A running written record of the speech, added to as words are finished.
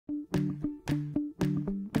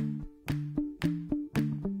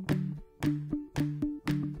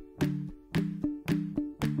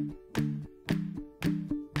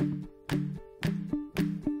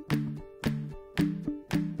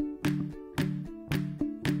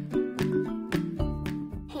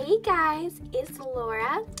guys, it's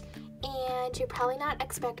Laura, and you're probably not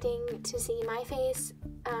expecting to see my face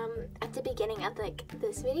at the beginning of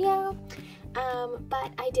this video,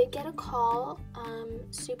 but I did get a call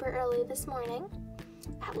super early this morning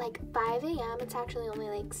at like 5 a.m. It's actually only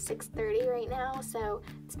like 6:30 right now, so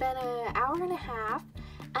it's been an hour and a half,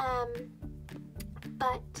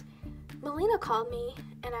 but Melina called me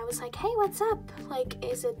and I was like, hey, what's up? Like,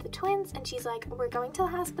 is it the twins? And she's like, we're going to the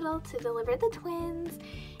hospital to deliver the twins,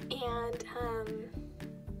 and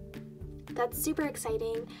that's super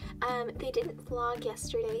exciting. They didn't vlog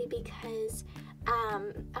yesterday because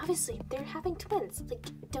obviously they're having twins. Like,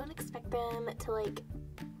 don't expect them to like,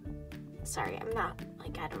 sorry, I'm not,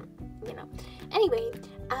 like, I don't, you know. Anyway,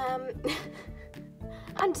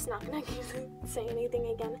 I'm just not gonna say anything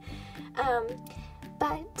again.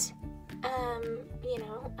 But you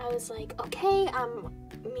know, I was like, okay,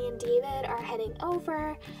 me and David are heading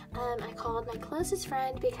over. I called my closest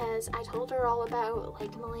friend because I told her all about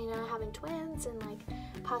like Melina having twins and like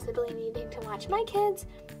possibly needing to watch my kids.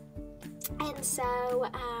 And so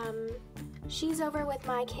she's over with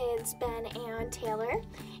my kids, Ben and Taylor,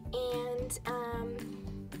 and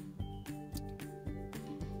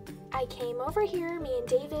I came over here, me and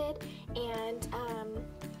David, and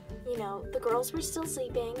you know, the girls were still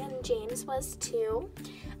sleeping and James was too.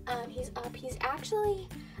 He's up. He's actually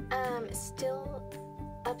still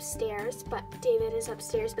upstairs, but David is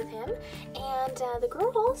upstairs with him. And the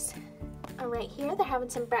girls are right here. They're having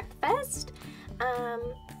some breakfast.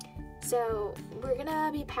 So we're gonna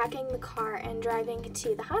be packing the car and driving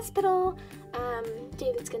to the hospital. I'm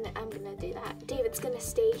gonna do that. David's gonna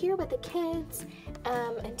stay here with the kids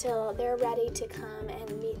until they're ready to come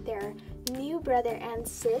and meet their new brother and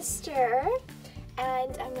sister.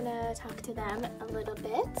 And I'm gonna talk to them a little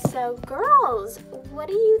bit. So girls, what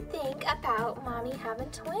do you think about mommy having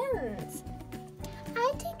twins?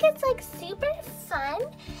 I think it's like super fun,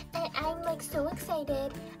 and I'm like so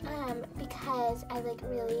excited because I like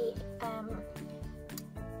really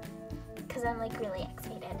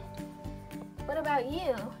excited. What about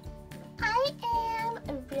you? I am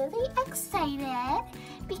really excited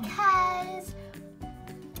because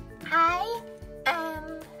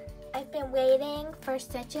I've been waiting for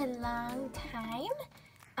such a long time,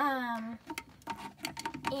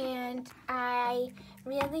 and I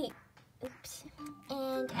really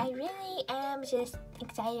am just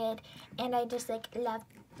excited, and I just like love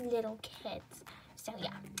little kids. So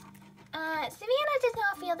yeah. Savannah does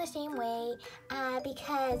not feel the same way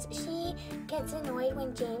because she gets annoyed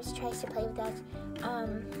when James tries to play with us.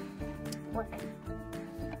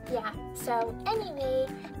 Yeah, so anyway,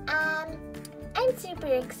 I'm super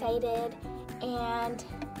excited, and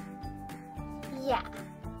yeah.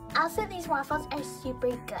 Also, these waffles are super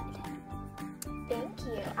good. Thank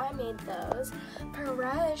you. I made those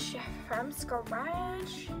fresh from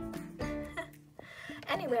scratch.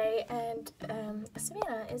 Anyway, and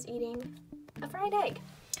Savannah is eating a fried egg.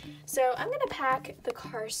 So I'm gonna pack the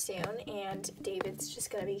car soon, and David's just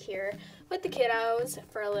gonna be here with the kiddos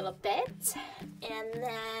for a little bit, and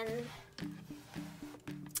then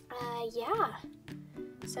yeah.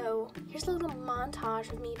 So here's a little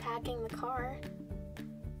montage of me packing the car.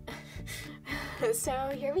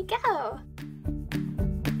 So here we go.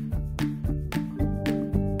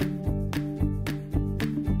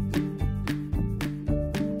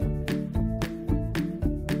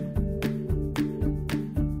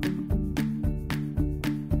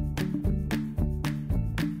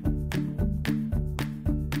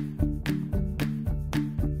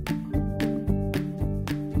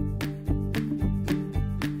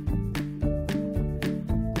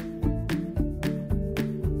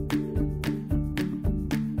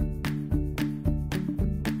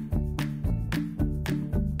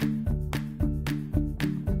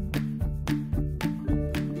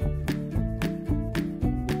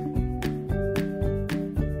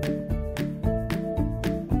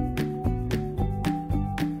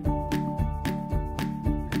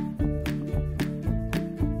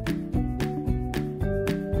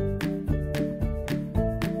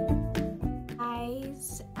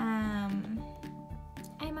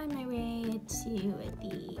 To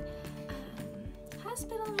the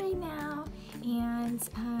hospital right now, and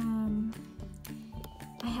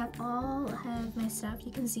I have all of my stuff.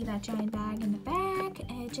 You can see that giant bag in the back.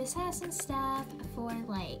 It just has some stuff for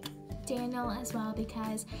like Daniel as well,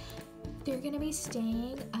 because they're gonna be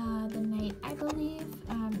staying the night, I believe,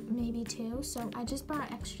 maybe two. So I just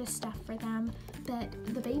brought extra stuff for them. But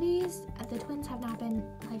the babies, the twins, have not been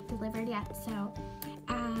like delivered yet, so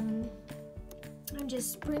I'm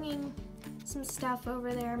just bringing some stuff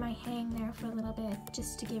over there, my hang there for a little bit,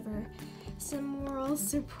 just to give her some moral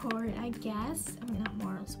support, I guess. I mean, not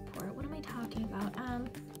moral support, what am I talking about?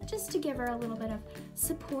 Just to give her a little bit of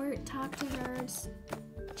support, talk to her, just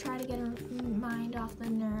try to get her mind off the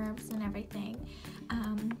nerves and everything.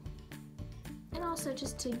 And also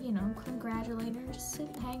just to, you know, congratulate her, just sit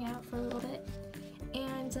and hang out for a little bit.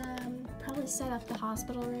 And probably set up the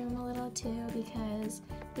hospital room a little too, because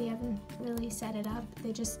they haven't really set it up.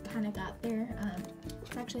 They just kind of got there.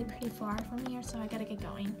 It's actually pretty far from here, so I gotta get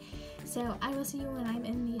going. So I will see you when I'm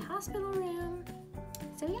in the hospital room.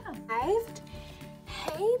 So yeah. Arrived.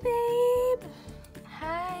 Hey babe.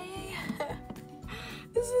 Hi.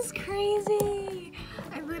 This is crazy.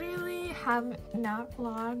 I literally have not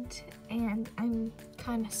vlogged, and I'm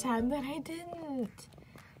kind of sad that I didn't.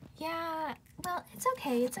 Yeah, well, it's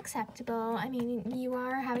okay, it's acceptable. I mean, you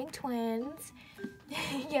are having twins.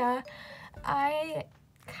 Yeah, I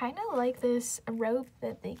kind of like this rope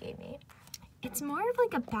that they gave me. It's more of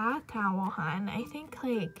like a bath towel, hon. I think,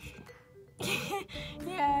 like,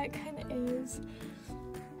 yeah, it kind of is.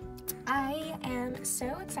 I am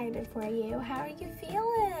so excited for you. How are you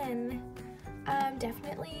feeling?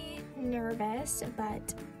 Definitely nervous,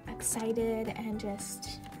 but excited and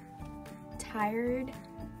just tired.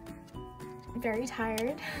 Very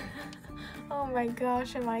tired. Oh my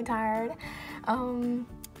gosh, am I tired.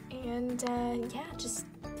 Yeah, just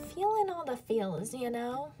feeling all the feels, you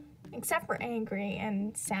know? Except for angry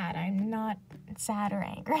and sad. I'm not sad or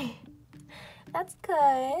angry. That's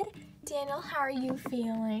good. Daniel, how are you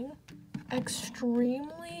feeling?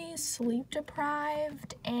 Extremely sleep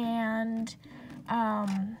deprived and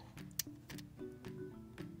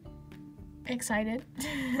excited.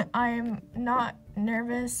 I'm not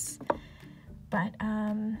nervous, but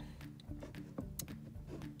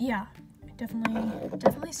yeah,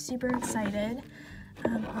 definitely super excited.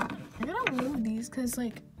 I gotta move these because,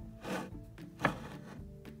 like,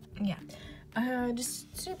 yeah,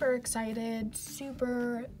 just super excited,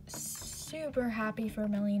 super happy for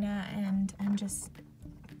Melina, and I'm just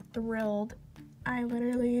thrilled. I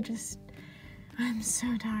literally just, I'm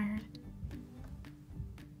so tired.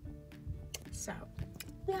 So,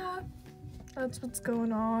 yeah, that's what's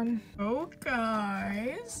going on. Oh,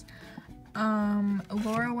 guys.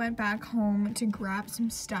 Laura went back home to grab some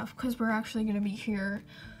stuff because we're actually gonna be here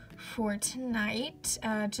for tonight,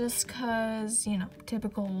 just cause, you know,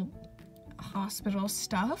 typical hospital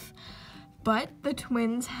stuff. But the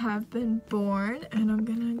twins have been born, and I'm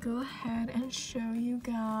gonna go ahead and show you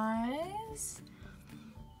guys.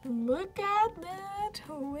 Look at the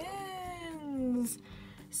twins.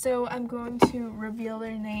 So I'm going to reveal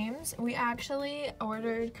their names. We actually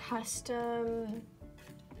ordered custom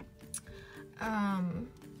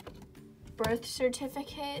birth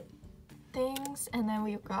certificate things, and then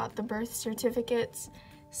we've got the birth certificates.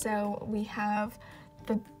 So we have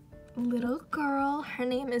the little girl, her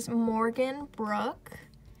name is Morgan Brooke,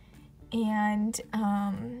 and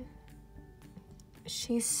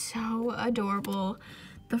she's so adorable.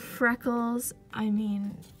 The freckles, I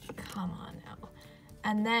mean, come on now.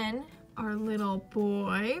 And then our little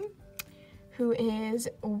boy, who is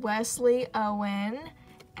Wesley Owen,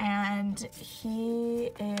 and he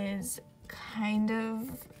is kind of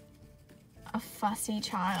a fussy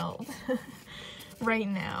child right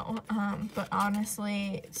now, but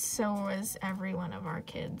honestly, so was every one of our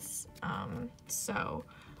kids, so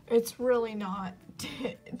it's really not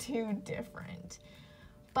too different.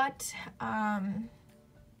 But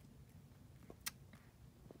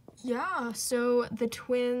yeah, so the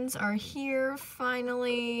twins are here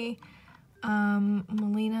finally.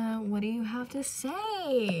 Melina, what do you have to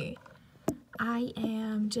say? I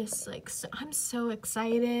am just like, I'm so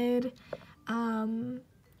excited.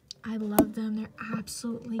 I love them. They're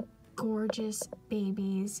absolutely gorgeous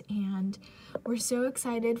babies, and we're so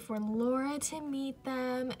excited for Laura to meet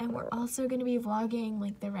them, and we're also going to be vlogging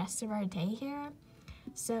like the rest of our day here.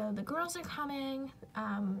 So the girls are coming,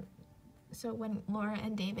 so when Laura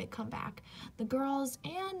and David come back, the girls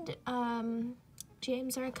and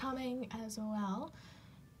James are coming as well.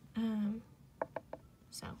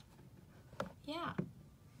 So yeah,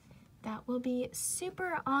 that will be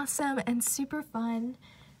super awesome and super fun.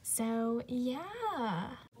 So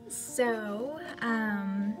yeah, so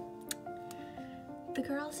the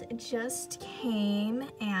girls just came,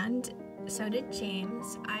 and so did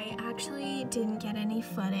James. I actually didn't get any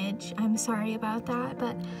footage. I'm sorry about that,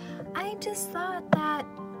 but I just thought that,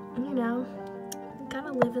 you know,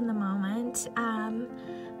 gotta live in the moment.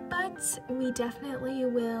 But we definitely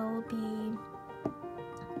will be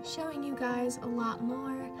showing you guys a lot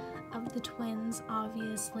more of the twins,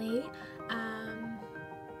 obviously.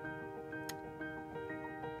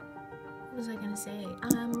 was I gonna say?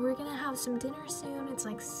 We're gonna have some dinner soon. It's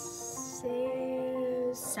like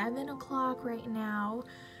 7 o'clock right now.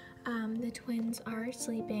 The twins are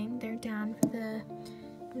sleeping. They're down for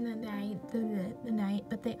the night,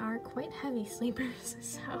 but they are quite heavy sleepers,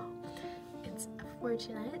 so it's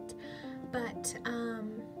fortunate. But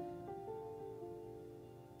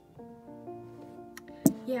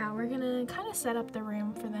yeah, we're gonna kind of set up the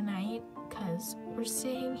room for the night because we're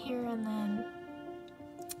staying here, and then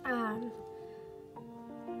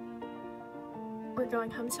we're going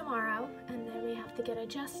home tomorrow, and then we have to get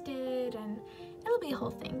adjusted, and it'll be a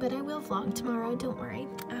whole thing. But I will vlog tomorrow, don't worry.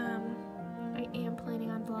 I am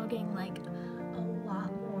planning on vlogging like a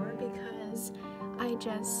lot more because I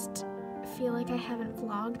just feel like I haven't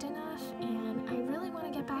vlogged enough, and I really want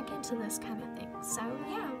to get back into this kind of thing. So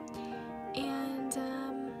yeah, and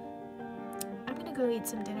I'm gonna go eat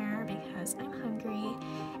some dinner because I'm hungry,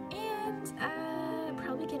 and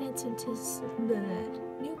probably get into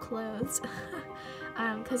new clothes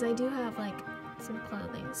because I do have like some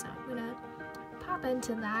clothing, so I'm gonna pop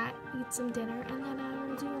into that, eat some dinner, and then I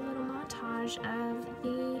will do a little montage of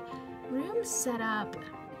the room setup.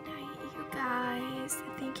 Good night, you guys.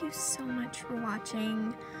 Thank you so much for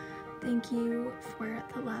watching. Thank you for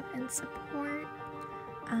the love and support.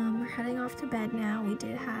 We're heading off to bed now. We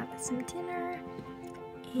did have some dinner,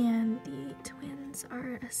 and the twins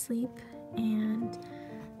are asleep, and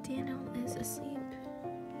Daniel is asleep.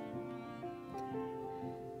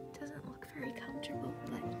 Doesn't look very comfortable,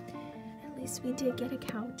 but at least we did get a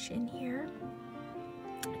couch in here.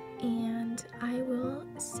 And I will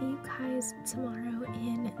see you guys tomorrow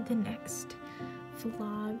in the next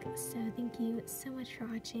vlog. So thank you so much for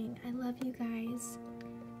watching. I love you guys.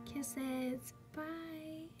 Kisses.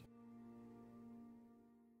 Bye.